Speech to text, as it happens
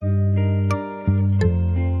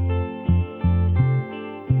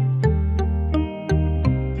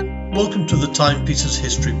Welcome to the Timepieces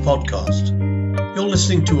History Podcast. You're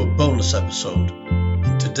listening to a bonus episode.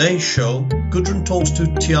 In today's show, Gudrun talks to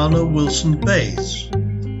Tiana Wilson-Bayes,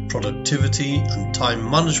 productivity and time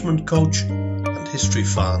management coach and history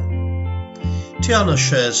fan. Tiana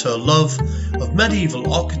shares her love of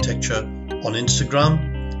medieval architecture on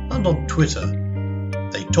Instagram and on Twitter.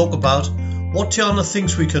 They talk about what Tiana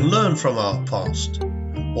thinks we can learn from our past,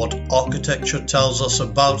 what architecture tells us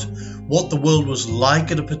about what the world was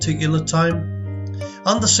like at a particular time,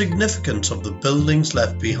 and the significance of the buildings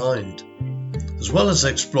left behind, as well as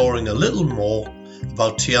exploring a little more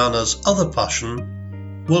about Tiana's other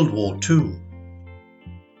passion, World War II.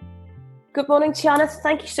 Good morning, Tiana.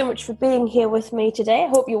 Thank you so much for being here with me today. I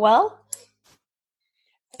hope you're well.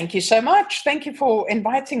 Thank you so much. Thank you for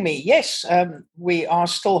inviting me. Yes, we are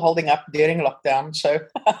still holding up during lockdown, so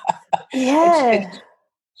it's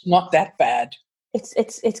not that bad.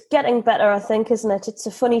 It's getting better, I think, isn't it? It's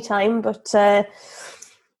a funny time, but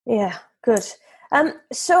yeah, good.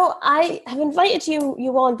 So I have invited you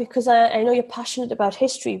on because I know you're passionate about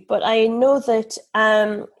history, but I know that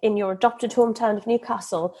in your adopted hometown of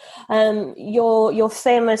Newcastle, you're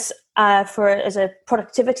famous as a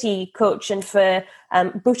productivity coach and for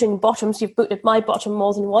booting bottoms. You've booted my bottom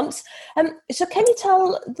more than once. So can you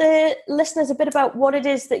tell the listeners a bit about what it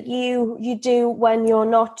is that you do when you're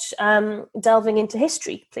not delving into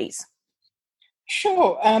history, please?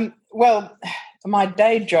 Sure. Well, my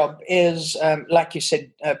day job is, like you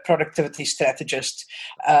said, a productivity strategist.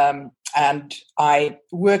 And I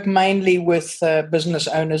work mainly with business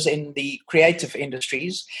owners in the creative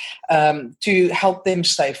industries to help them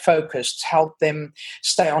stay focused, help them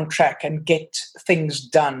stay on track and get things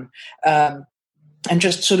done, and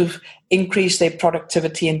just sort of increase their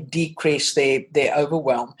productivity and decrease their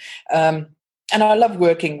overwhelm. And I love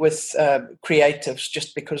working with creatives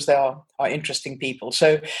just because they are interesting people.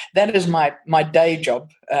 So that is my day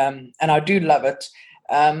job, and I do love it.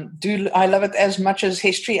 Do I love it as much as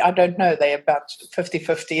history? I don't know. They're about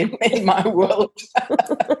 50-50 in my world.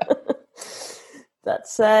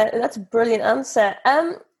 That's a brilliant answer.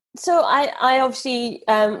 So I obviously,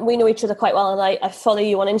 we know each other quite well, and I follow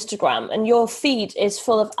you on Instagram, and your feed is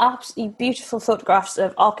full of absolutely beautiful photographs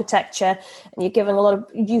of architecture, and you're giving a lot of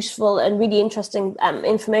useful and really interesting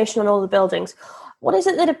information on all the buildings. What is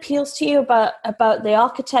it that appeals to you about the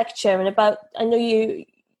architecture and about, I know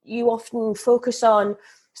you often focus on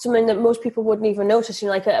something that most people wouldn't even notice,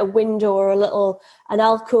 like a window or an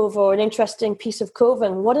alcove or an interesting piece of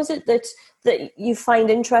coving. What is it that you find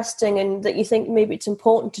interesting and that you think maybe it's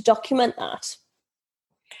important to document that?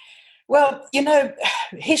 Well,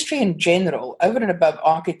 history in general, over and above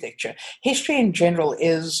architecture, history in general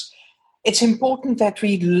it's important that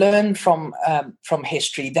we learn from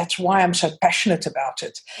history. That's why I'm so passionate about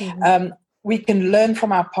it. Mm-hmm. We can learn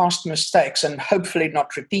from our past mistakes and hopefully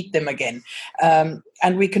not repeat them again.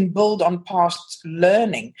 And we can build on past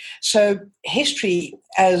learning. So history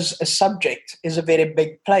as a subject is a very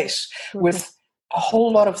big place with a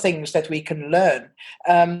whole lot of things that we can learn,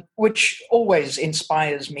 which always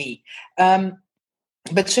inspires me.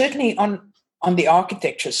 But certainly on the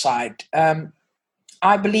architecture side,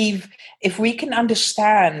 I believe if we can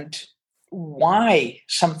understand why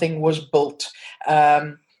something was built,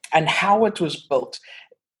 and how it was built,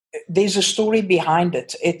 there's a story behind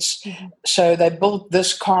it. So they built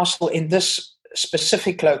this castle in this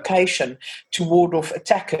specific location to ward off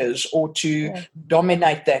attackers or to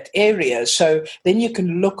dominate that area. So then you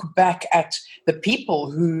can look back at the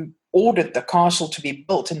people who ordered the castle to be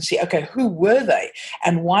built and see, okay, who were they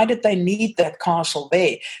and why did they need that castle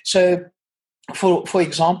there? So for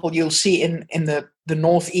example, you'll see in the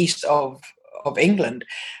northeast of England,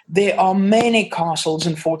 there are many castles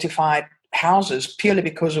and fortified houses purely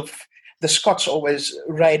because of the Scots always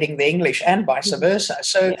raiding the English and vice versa.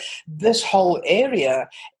 So this whole area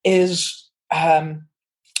is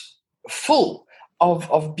full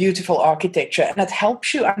of beautiful architecture, and it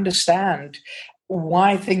helps you understand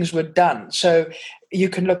why things were done. So you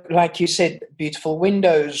can look, like you said, beautiful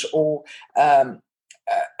windows or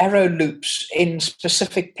arrow loops in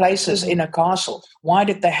specific places in a castle. Why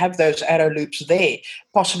did they have those arrow loops there?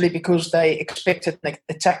 Possibly because they expected an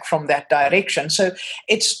attack from that direction. So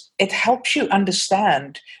it helps you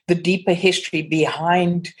understand the deeper history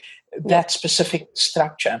behind that specific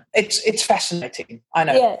structure. It's fascinating. I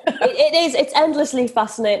know. Yeah, it is. It's endlessly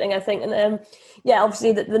fascinating, I think. And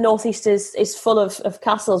obviously the Northeast is full of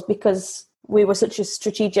castles because we were such a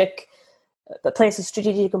place of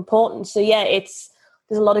strategic importance. So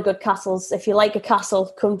there's a lot of good castles. If you like a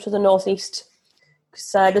castle, come to the Northeast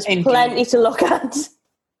because there's plenty to look at.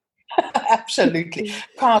 Absolutely.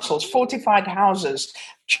 Castles, fortified houses,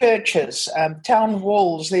 churches, town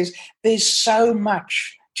walls. There's so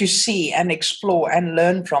much to see and explore and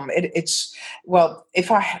learn from. It's well, if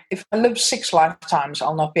I live 6 lifetimes,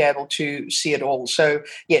 I'll not be able to see it all. So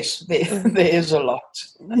yes, there is a lot.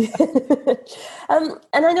 And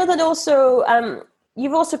I know that also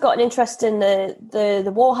you've also got an interest in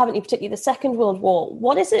the war, haven't you? Particularly the Second World War.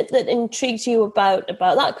 What is it that intrigues you about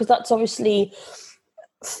that? Because that's obviously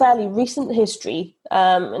fairly recent history,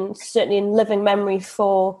 and certainly in living memory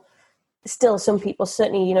for still some people.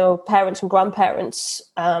 Certainly, parents and grandparents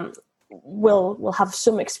will have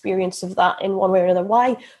some experience of that in one way or another.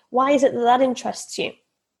 Why is it that interests you?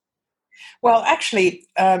 Well, actually,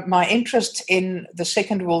 my interest in the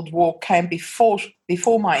Second World War came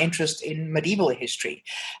before my interest in medieval history.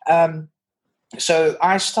 So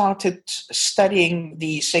I started studying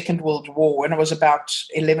the Second World War when I was about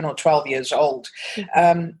 11 or 12 years old.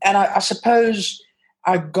 And I suppose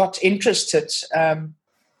I got interested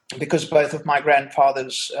because both of my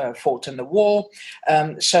grandfathers fought in the war.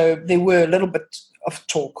 So there were a little bit of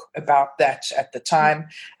talk about that at the time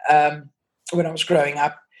when I was growing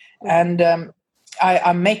up. And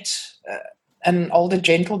I met an older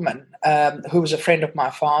gentleman who was a friend of my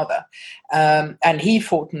father, and he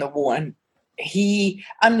fought in the war. And he,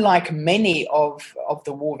 unlike many of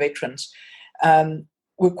the war veterans,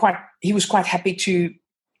 he was quite happy to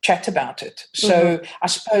chat about it. So I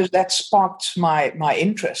suppose that sparked my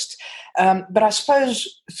interest. But I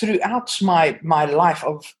suppose throughout my life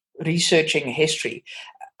of researching history,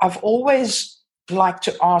 I've always like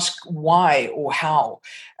to ask why or how.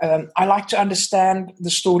 I like to understand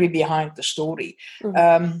the story behind the story.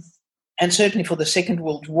 And certainly for the Second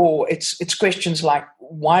World War, it's questions like,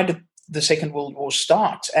 why did the Second World War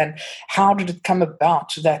start? And how did it come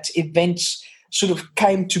about that events sort of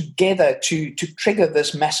came together to trigger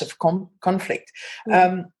this massive conflict?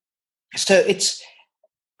 So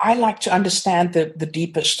I like to understand the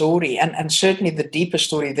deeper story, and certainly the deeper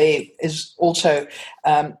story there is also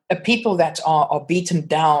a people that are beaten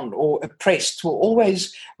down or oppressed will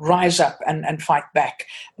always rise up and fight back.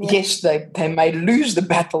 Yeah. Yes, they may lose the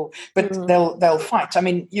battle, but they'll fight. I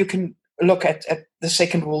mean, you can look at the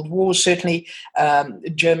Second World War. Certainly,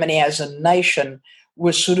 Germany as a nation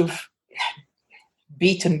was sort of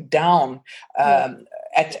beaten down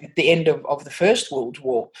at the end of the First World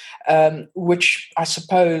War, which I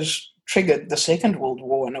suppose triggered the Second World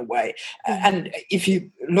War in a way. And if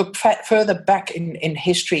you look further back in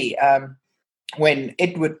history, when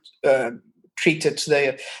Edward treated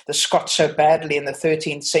the Scots so badly in the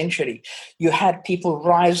 13th century, you had people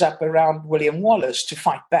rise up around William Wallace to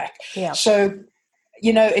fight back. Yeah. So,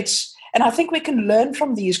 and I think we can learn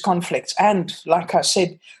from these conflicts and, like I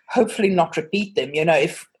said, hopefully not repeat them.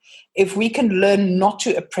 If we can learn not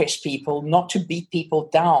to oppress people, not to beat people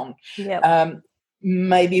down,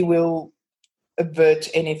 maybe we'll avert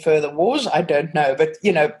any further wars. I don't know. But,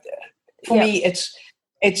 for me, it's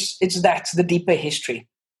the deeper history.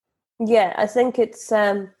 Yeah, I think it's,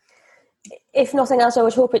 if nothing else, I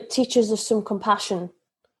would hope it teaches us some compassion.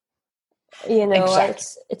 Exactly.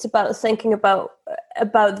 It's about thinking about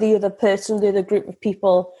the other person, the other group of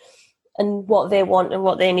people, and what they want and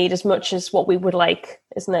what they need as much as what we would like,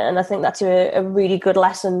 isn't it? And I think that's a really good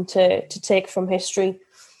lesson to take from history.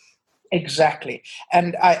 Exactly.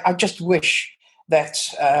 And I just wish that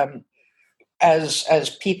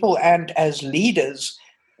as people and as leaders,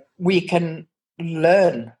 we can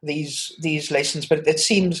learn these lessons. But it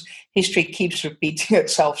seems history keeps repeating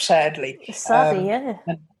itself, sadly. Sadly,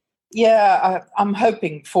 I'm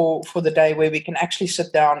hoping for the day where we can actually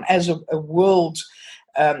sit down as a world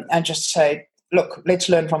and just say, look, let's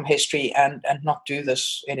learn from history and not do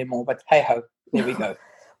this anymore. But hey-ho, there we go.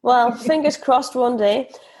 Well, fingers crossed one day.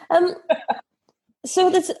 So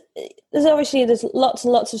there's obviously lots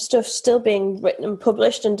and lots of stuff still being written and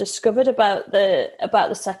published and discovered about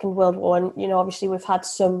the Second World War. And, obviously we've had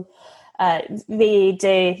some VA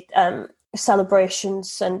Day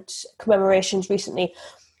celebrations and commemorations recently.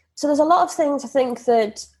 So there's a lot of things I think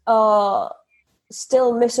that are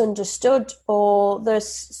still misunderstood, or there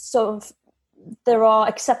are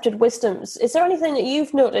accepted wisdoms. Is there anything that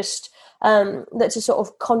you've noticed that's a sort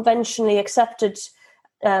of conventionally accepted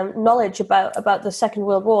knowledge about the Second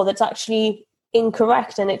World War that's actually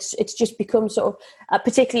incorrect, and it's just become sort of,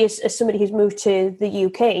 particularly as somebody who's moved to the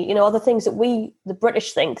UK, other things that we, the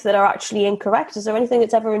British, think that are actually incorrect? Is there anything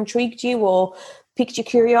that's ever intrigued you or piqued your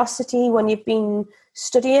curiosity when you've been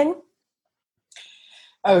studying?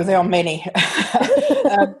 Oh, there are many.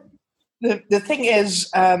 The thing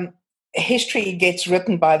is, history gets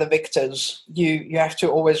written by the victors. You have to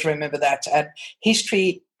always remember that. And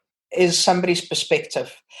history is somebody's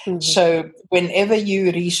perspective. Mm-hmm. So whenever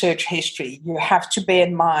you research history, you have to bear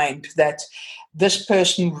in mind that this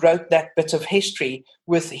person wrote that bit of history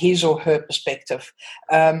with his or her perspective.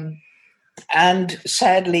 And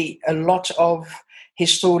sadly, a lot of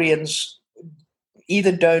historians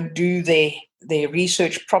either don't do their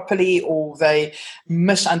research properly, or they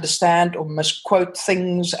misunderstand or misquote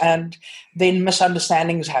things, and then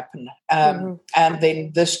misunderstandings happen. And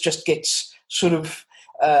then this just gets sort of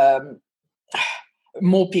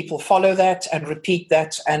more people follow that and repeat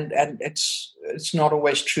that, and it's not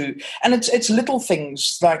always true. And it's little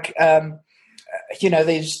things like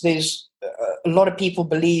there's a lot of people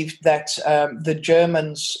believe that the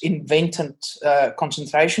Germans invented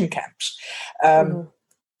concentration camps,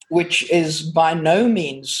 which is by no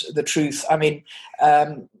means the truth. I mean,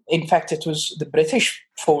 in fact, it was the British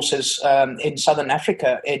forces in Southern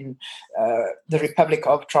Africa, in the Republic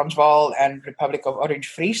of Transvaal and Republic of Orange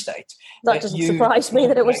Free State. That doesn't surprise me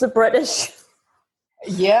that it was the British.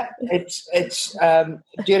 Yeah, it's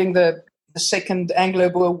during the Second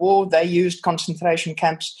Anglo-Boer War, they used concentration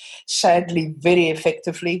camps, sadly, very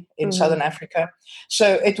effectively in Southern Africa.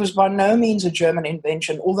 So it was by no means a German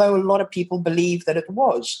invention, although a lot of people believe that it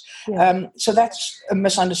was. Yeah. So that's a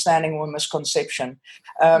misunderstanding or a misconception.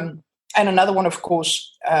 And another one, of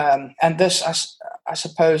course, and this, I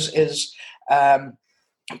suppose, is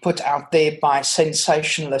put out there by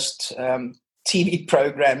sensationalist TV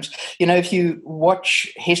programs. If you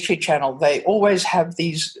watch History Channel, they always have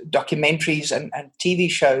these documentaries and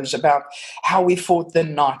TV shows about how we fought the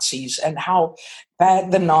Nazis and how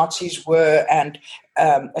bad the Nazis were, and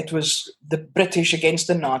it was the British against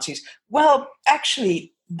the Nazis. Well,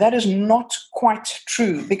 actually, that is not quite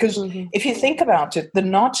true, because if you think about it, the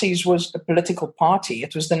Nazis was a political party.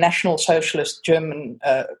 It was the National Socialist German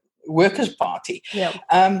Workers' Party. Yeah.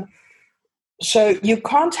 So you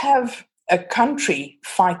can't have a country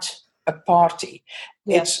fight a party.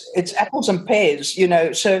 Yeah. It's apples and pears,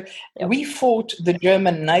 So we fought the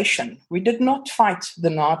German nation. We did not fight the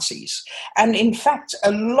Nazis. And in fact,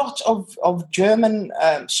 a lot of German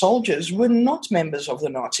soldiers were not members of the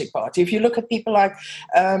Nazi party. If you look at people like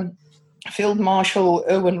Field Marshal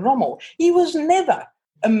Erwin Rommel, he was never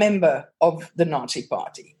a member of the Nazi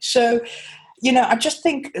party. So I just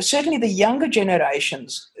think certainly the younger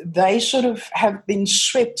generations, they sort of have been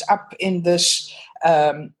swept up in this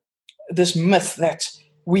this myth that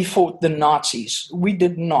we fought the Nazis. We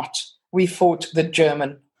did not. We fought the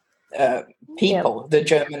German people, the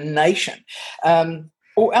German nation.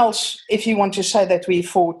 Or else, if you want to say that we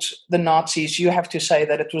fought the Nazis, you have to say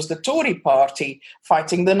that it was the Tory party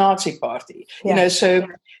fighting the Nazi party. Yeah. So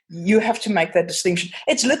you have to make that distinction.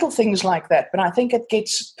 It's little things like that, but I think it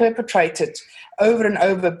gets perpetrated over and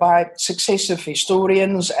over by successive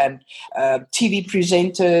historians and TV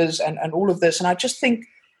presenters and all of this. And I just think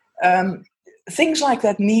things like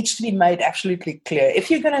that needs to be made absolutely clear.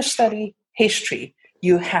 If you're going to study history,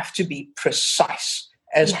 you have to be precise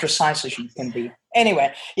as you can be.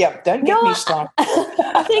 Anyway, don't get me started.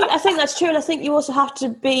 I think that's true, and I think you also have to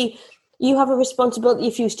be. You have a responsibility,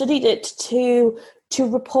 if you studied it, to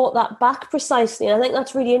report that back precisely. And I think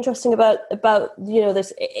that's really interesting about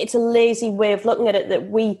this. It's a lazy way of looking at it that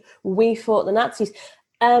we fought the Nazis.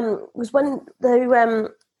 Was when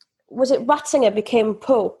was it Ratzinger became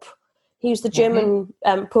Pope? He was the German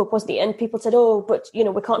Pope, wasn't he? And people said, "Oh, but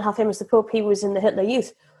we can't have him as the Pope. He was in the Hitler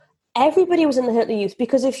Youth." Everybody was in the Hitler Youth,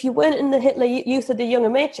 because if you weren't in the Hitler Youth or the Junge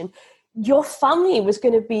Mädchen, your family was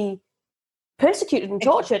going to be persecuted and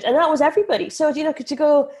tortured, and that was everybody. So to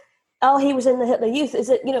go, oh, he was in the Hitler Youth, is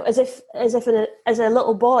it as if as a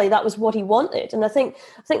little boy that was what he wanted? And I think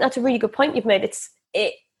that's a really good point you've made.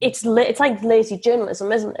 It's like lazy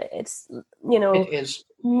journalism, isn't it? It's it is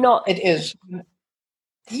not. It is.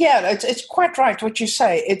 Yeah, it's quite right what you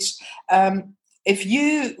say. It's if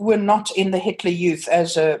you were not in the Hitler Youth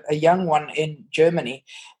as a young one in Germany,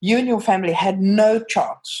 you and your family had no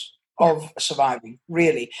chance of surviving,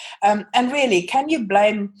 really. And really, can you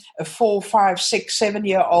blame a 4, 5, 6,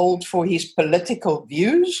 7-year-old for his political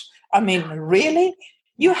views? I mean, really?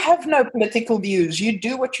 You have no political views. You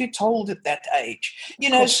do what you're told at that age.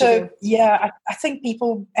 So, I think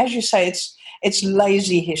people, as you say, it's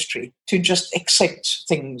lazy history to just accept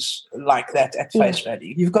things like that at face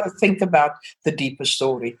value. You've got to think about the deeper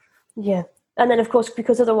story. Yeah. And then, of course,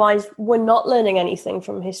 because otherwise we're not learning anything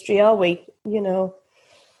from history, are we?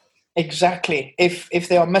 Exactly. If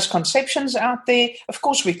there are misconceptions out there, of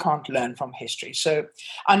course we can't learn from history. So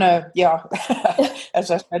I know,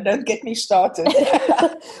 as I said, don't get me started.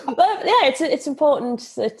 But it's important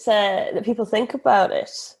that people think about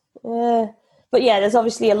it. But there's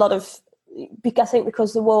obviously a lot of I think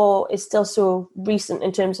because the war is still so recent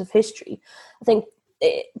in terms of history, I think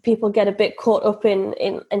people get a bit caught up in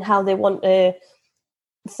how they want to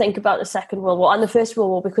think about the Second World War and the First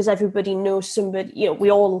World War, because everybody knows somebody, you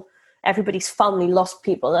know, everybody's family lost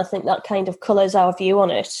people. And I think that kind of colours our view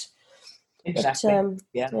on it. Exactly. But,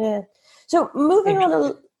 yeah. So moving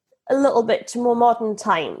on a little bit to more modern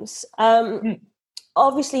times.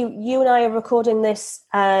 Obviously, you and I are recording this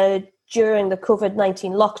during the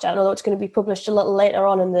COVID-19 lockdown, although it's going to be published a little later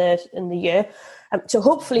on in the year. So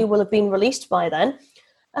hopefully will have been released by then.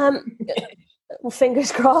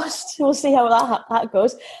 Fingers crossed. We'll see how that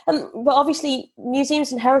goes. But obviously,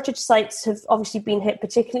 museums and heritage sites have obviously been hit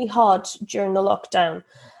particularly hard during the lockdown.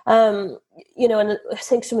 You know, and I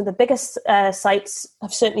think some of the biggest sites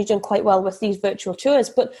have certainly done quite well with these virtual tours.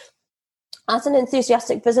 But as an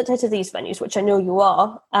enthusiastic visitor to these venues, which I know you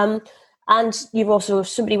are, and you're also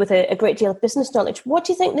somebody with a great deal of business knowledge, what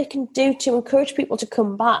do you think they can do to encourage people to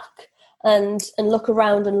come back and look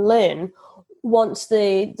around and learn once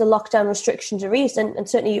the lockdown restrictions are eased, and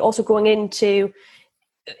certainly also going into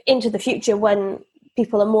the future when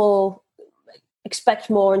people expect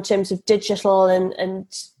more in terms of digital and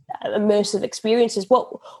immersive experiences?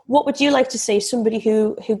 What would you like to see somebody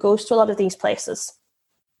who goes to a lot of these places?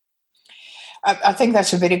 I think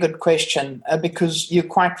that's a very good question, because you're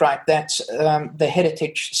quite right that the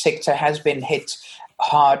heritage sector has been hit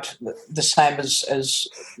hard, the same as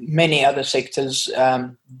many other sectors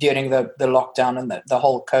during the lockdown and the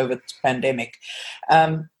whole COVID pandemic.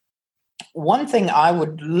 One thing I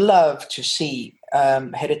would love to see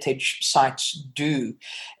heritage sites do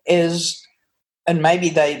is, and maybe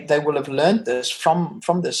they will have learned this from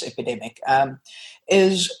this epidemic,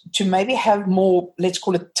 is to maybe have more, let's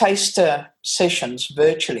call it taster sessions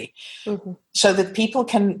virtually, so that people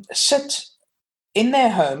can sit in their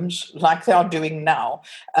homes like they are doing now,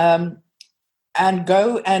 and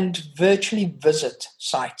go and virtually visit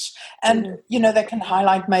sites. And, you know, they can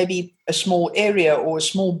highlight maybe a small area or a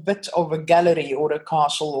small bit of a gallery or a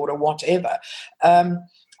castle or a whatever,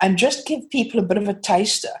 and just give people a bit of a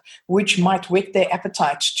taster, which might whet their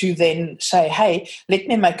appetites to then say, hey, let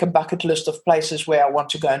me make a bucket list of places where I want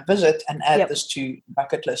to go and visit and add this to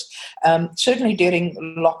bucket list. Certainly during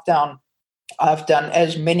lockdown, I've done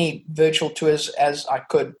as many virtual tours as I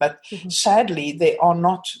could, but sadly, there are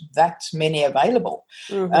not that many available.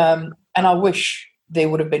 And I wish there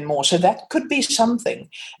would have been more. So that could be something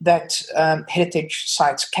that heritage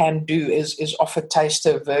sites can do, is offer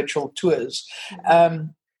taster virtual tours.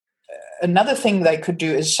 Another thing they could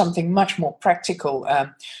do is something much more practical,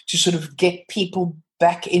 to sort of get people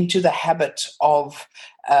back into the habit of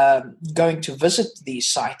going to visit these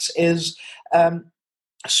sites, is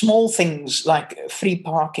small things like free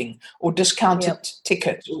parking or discounted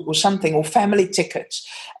tickets or something, or family tickets,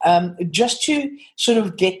 just to sort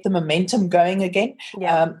of get the momentum going again.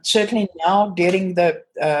 Certainly now during the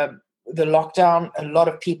lockdown, a lot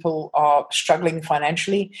of people are struggling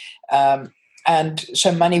financially, and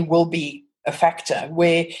so money will be a factor,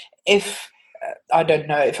 where if, I don't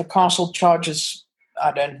know, if a castle charges,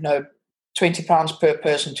 I don't know, £20 per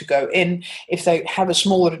person to go in, if they have a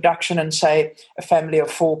small reduction and say a family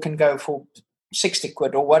of 4 can go for 60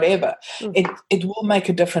 quid or whatever, it will make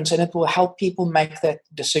a difference, and it will help people make that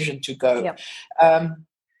decision to go.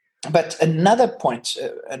 But another point,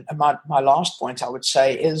 my last point I would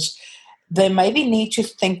say, is they maybe need to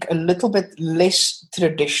think a little bit less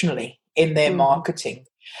traditionally in their marketing.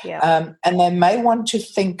 And they may want to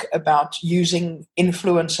think about using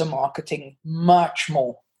influencer marketing much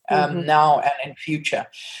more now and in future,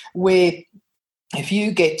 where if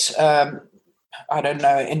you get, I don't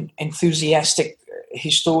know, an enthusiastic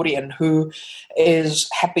historian who is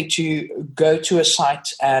happy to go to a site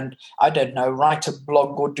and, I don't know, write a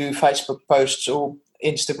blog or do Facebook posts or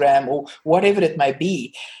Instagram or whatever it may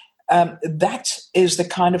be, that is the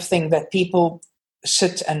kind of thing that people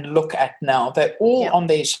sit and look at now. They're all on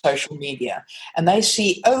their social media, and they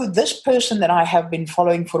see, oh, this person that I have been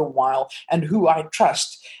following for a while and who I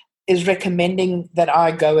trust is recommending that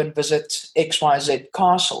I go and visit XYZ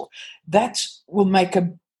castle. That will make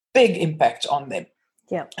a big impact on them.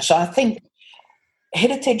 So I think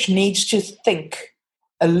heritage needs to think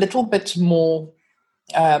a little bit more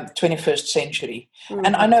 21st century.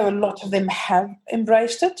 And I know a lot of them have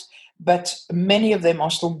embraced it, but many of them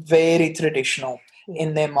are still very traditional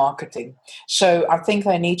in their marketing. So I think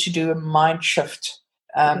they need to do a mind shift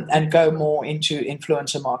and go more into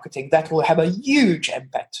influencer marketing. That will have a huge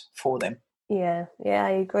impact for them. Yeah,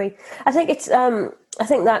 I agree. I think it's I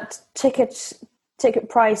think that ticket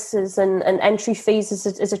prices and entry fees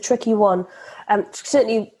is a tricky one.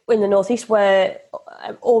 certainly in the Northeast, where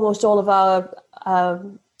almost all of our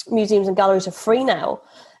museums and galleries are free now.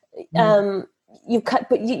 They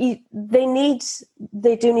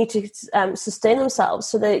do need to sustain themselves,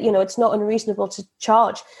 so that it's not unreasonable to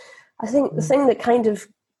charge. I think the thing that kind of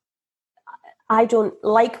I don't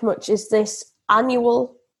like much is this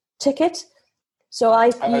annual ticket. So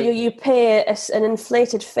you pay an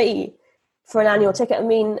inflated fee for an annual ticket. I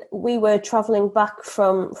mean, we were traveling back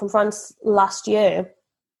from France last year,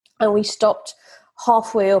 and we stopped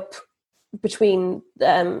halfway up between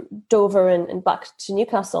Dover and back to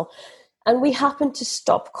Newcastle. And we happened to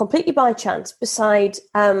stop completely by chance beside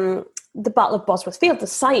the Battle of Bosworth Field, the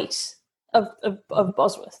site of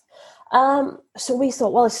Bosworth. So we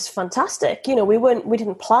thought, well, this is fantastic. We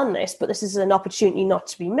didn't plan this, but this is an opportunity not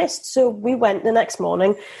to be missed. So we went the next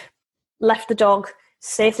morning, left the dog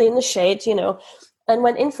safely in the shade, and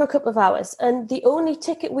went in for a couple of hours. And the only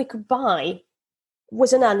ticket we could buy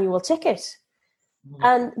was an annual ticket.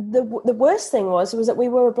 And the worst thing was that we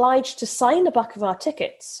were obliged to sign the back of our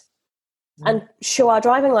tickets and show our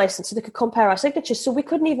driving license so they could compare our signatures. So we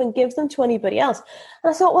couldn't even give them to anybody else.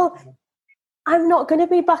 And I thought, well, I'm not going to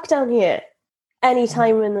be back down here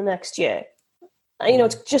anytime in the next year.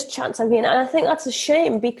 It's just chance I'm here. And I think that's a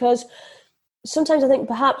shame, because sometimes I think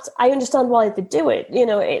perhaps I understand why they do it.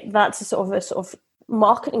 That's a sort of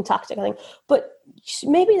marketing tactic, I think. But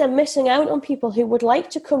maybe they're missing out on people who would like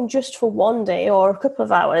to come just for one day or a couple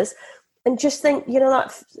of hours and just think,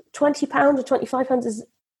 that £20 or £25 is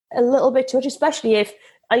a little bit too much, especially if,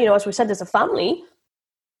 as we said, as a family,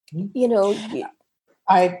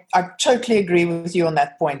 I totally agree with you on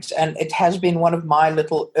that point, and it has been one of my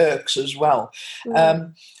little irks as well.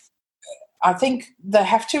 I think they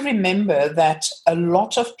have to remember that a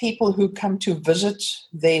lot of people who come to visit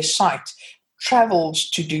their site travels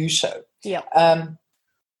to do so. Yeah.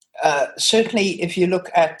 Certainly, if you look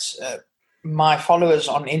at my followers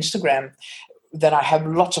on Instagram that I have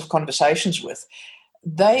lots of conversations with,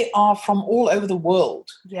 they are from all over the world.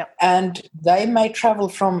 Yeah. And they may travel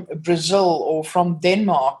from Brazil or from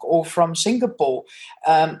Denmark or from Singapore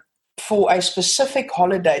for a specific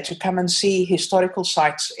holiday to come and see historical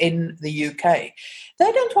sites in the UK.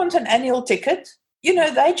 They don't want an annual ticket.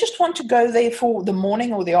 They just want to go there for the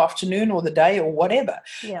morning or the afternoon or the day or whatever.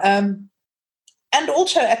 Yeah. And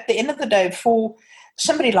also, at the end of the day, for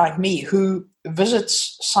somebody like me who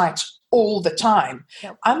visits sites all the time,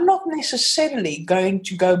 yep. I'm not necessarily going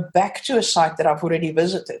to go back to a site that I've already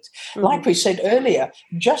visited. Mm-hmm. Like we said earlier,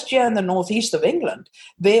 just here in the northeast of England,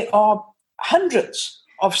 there are hundreds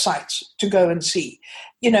of sites to go and see,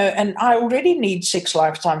 and I already need 6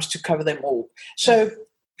 lifetimes to cover them all. So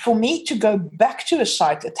for me to go back to a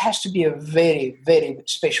site, it has to be a very, very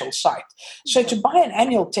special site. So to buy an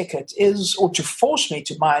annual ticket or to force me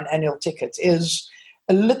to buy an annual ticket is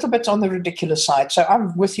a little bit on the ridiculous side. So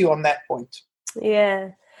I'm with you on that point. Yeah.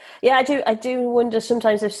 I do wonder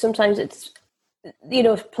sometimes if it's,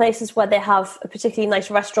 places where they have a particularly nice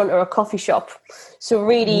restaurant or a coffee shop. So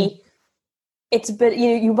really, it's a bit,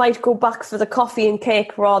 you might go back for the coffee and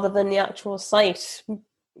cake rather than the actual site.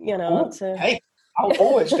 Hey, I'll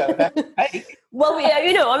always go back to cake. Well, yeah,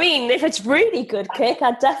 if it's really good cake,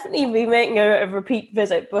 I'd definitely be making a repeat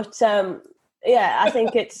visit. But I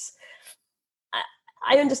think it's.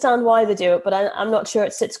 I understand why they do it, but I'm not sure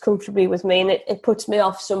it sits comfortably with me, and it puts me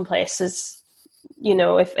off some places.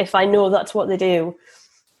 If I know that's what they do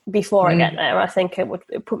before I get there, I think it would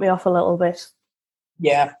put me off a little bit.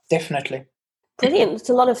 Yeah, definitely. Brilliant. It's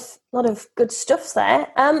a lot of good stuff there.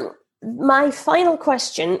 My final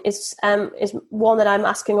question is one that I'm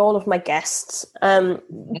asking all of my guests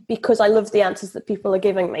because I love the answers that people are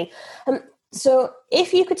giving me. So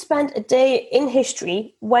if you could spend a day in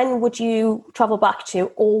history, when would you travel back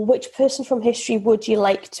to, or which person from history would you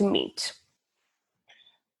like to meet?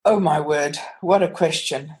 Oh, my word. What a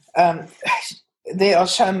question. There are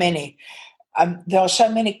so many. There are so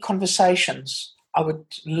many conversations I would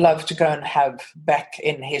love to go and have back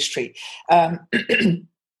in history.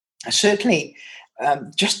 Certainly,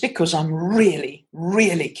 just because I'm really,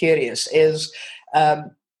 really curious, is I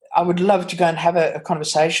would love to go and have a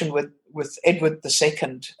conversation with Edward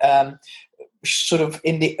II, sort of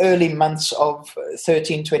in the early months of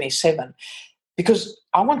 1327, because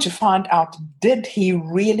I want to find out, did he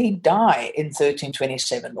really die in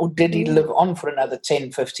 1327, or did he live on for another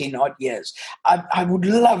 10, 15 odd years? I would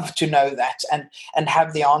love to know that and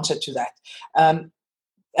have the answer to that.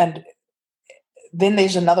 And then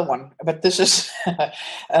there's another one, but this is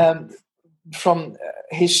from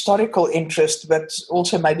historical interest, but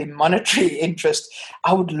also maybe monetary interest.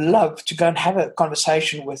 I would love to go and have a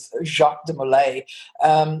conversation with Jacques de Molay.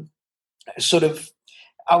 sort of,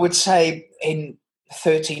 I would say, in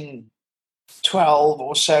 1312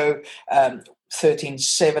 or so,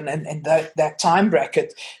 1307, and that time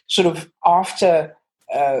bracket, sort of after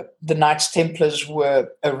the Knights Templars were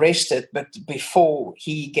arrested, but before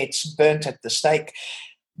he gets burnt at the stake,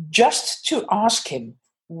 just to ask him,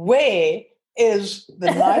 where is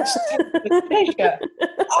the Knights Templar treasure?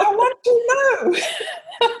 I want to know.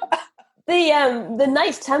 The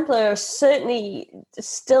Knights Templar are certainly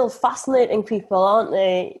still fascinating people, aren't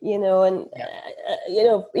they? You know, and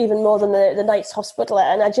even more than the Knights Hospitaller.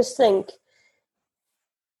 And I just think,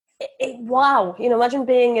 wow, imagine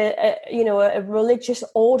being a religious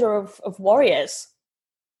order of warriors,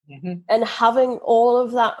 mm-hmm. and having all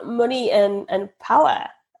of that money and power.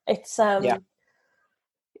 It's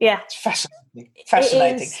it's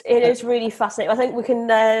fascinating. It is really fascinating. I think we can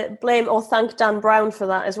blame or thank Dan Brown for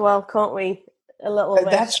that as well, can't we? A little bit.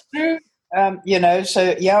 That's true.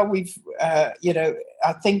 We've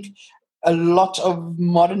I think a lot of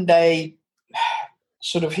modern day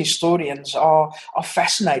sort of historians are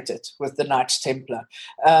fascinated with the Knights Templar,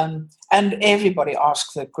 and everybody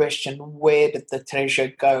asks the question, where did the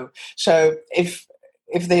treasure go? So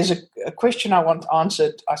if there's a question I want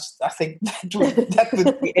answered, I think that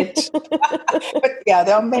would be it. But yeah,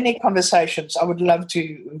 there are many conversations I would love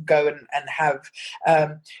to go and have.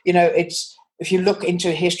 It's, if you look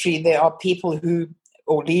into history, there are people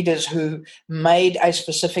or leaders who made a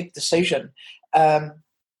specific decision, and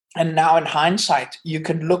now in hindsight, you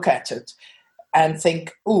can look at it and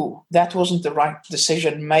think, ooh, that wasn't the right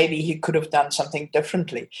decision. Maybe he could have done something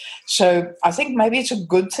differently. So I think maybe it's a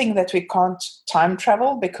good thing that we can't time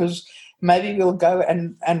travel, because maybe we'll go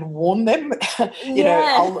and warn them.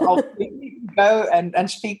 I'll go and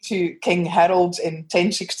speak to King Harold in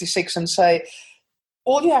 1066 and say,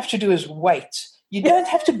 all you have to do is wait. You don't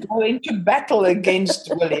have to go into battle against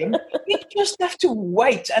William. You just have to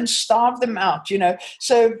wait and starve them out,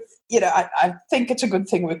 So, I think it's a good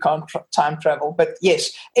thing we can't time travel. But yes,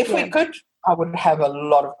 if we could, I would have a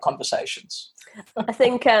lot of conversations. I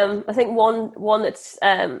think one that's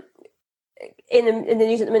in the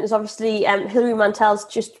news at the minute is obviously Hilary Mantel's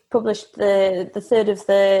just published the third of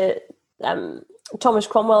the Thomas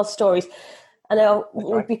Cromwell stories. And I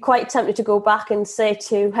would be quite tempted to go back and say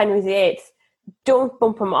to Henry VIII, don't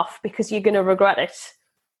bump him off, because you're going to regret it.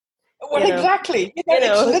 Well, exactly.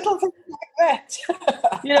 It's little things like that.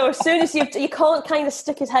 As soon as you can't kind of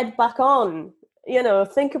stick his head back on,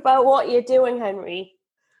 think about what you're doing, Henry.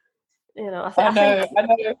 I know.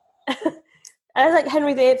 I think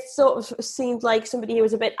Henry VIII sort of seemed like somebody who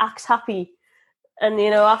was a bit axe happy. And,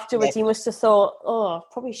 afterwards he must have thought, oh,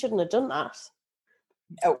 probably shouldn't have done that.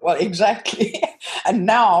 Well, exactly. And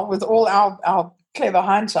now, with all our clever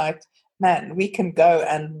hindsight, man, we can go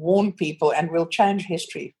and warn people and we'll change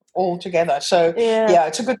history altogether. So,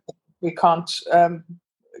 it's a good thing. We can't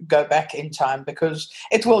go back in time, because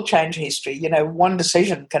it will change history. One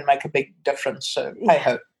decision can make a big difference. So,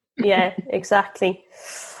 hey-ho. Yeah, exactly.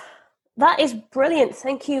 That is brilliant.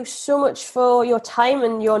 Thank you so much for your time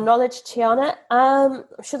and your knowledge, Tiana. I'm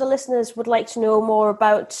sure the listeners would like to know more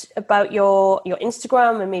about your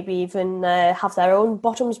Instagram, and maybe even have their own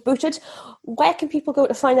bottoms booted. Where can people go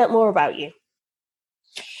to find out more about you?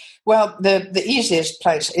 Well, the easiest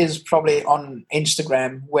place is probably on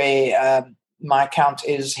Instagram, where my account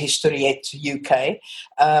is Historiette UK,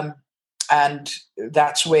 and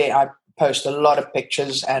that's where I post a lot of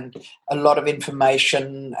pictures and a lot of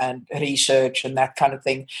information and research and that kind of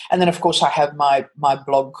thing. And then, of course, I have my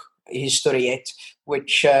blog, Historiette,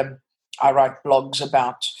 which I write blogs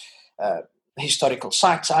about historical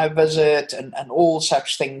sites I visit and all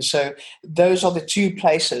such things. So those are the two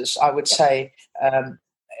places I would say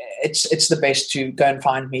it's the best to go and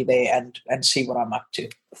find me there and see what I'm up to.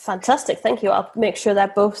 Fantastic. Thank you. I'll make sure they're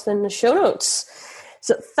both in the show notes.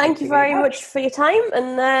 So thank you very much for your time,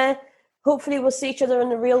 and hopefully we'll see each other in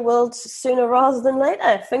the real world sooner rather than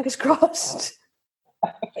later. Fingers crossed.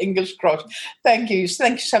 Fingers crossed. Thank you.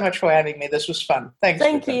 Thank you so much for having me. This was fun. Thanks.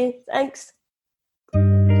 Thank you. Thanks.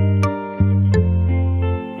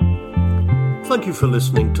 Thank you for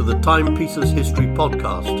listening to the Timepieces History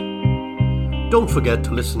Podcast. Don't forget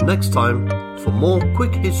to listen next time for more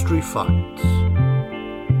quick history facts.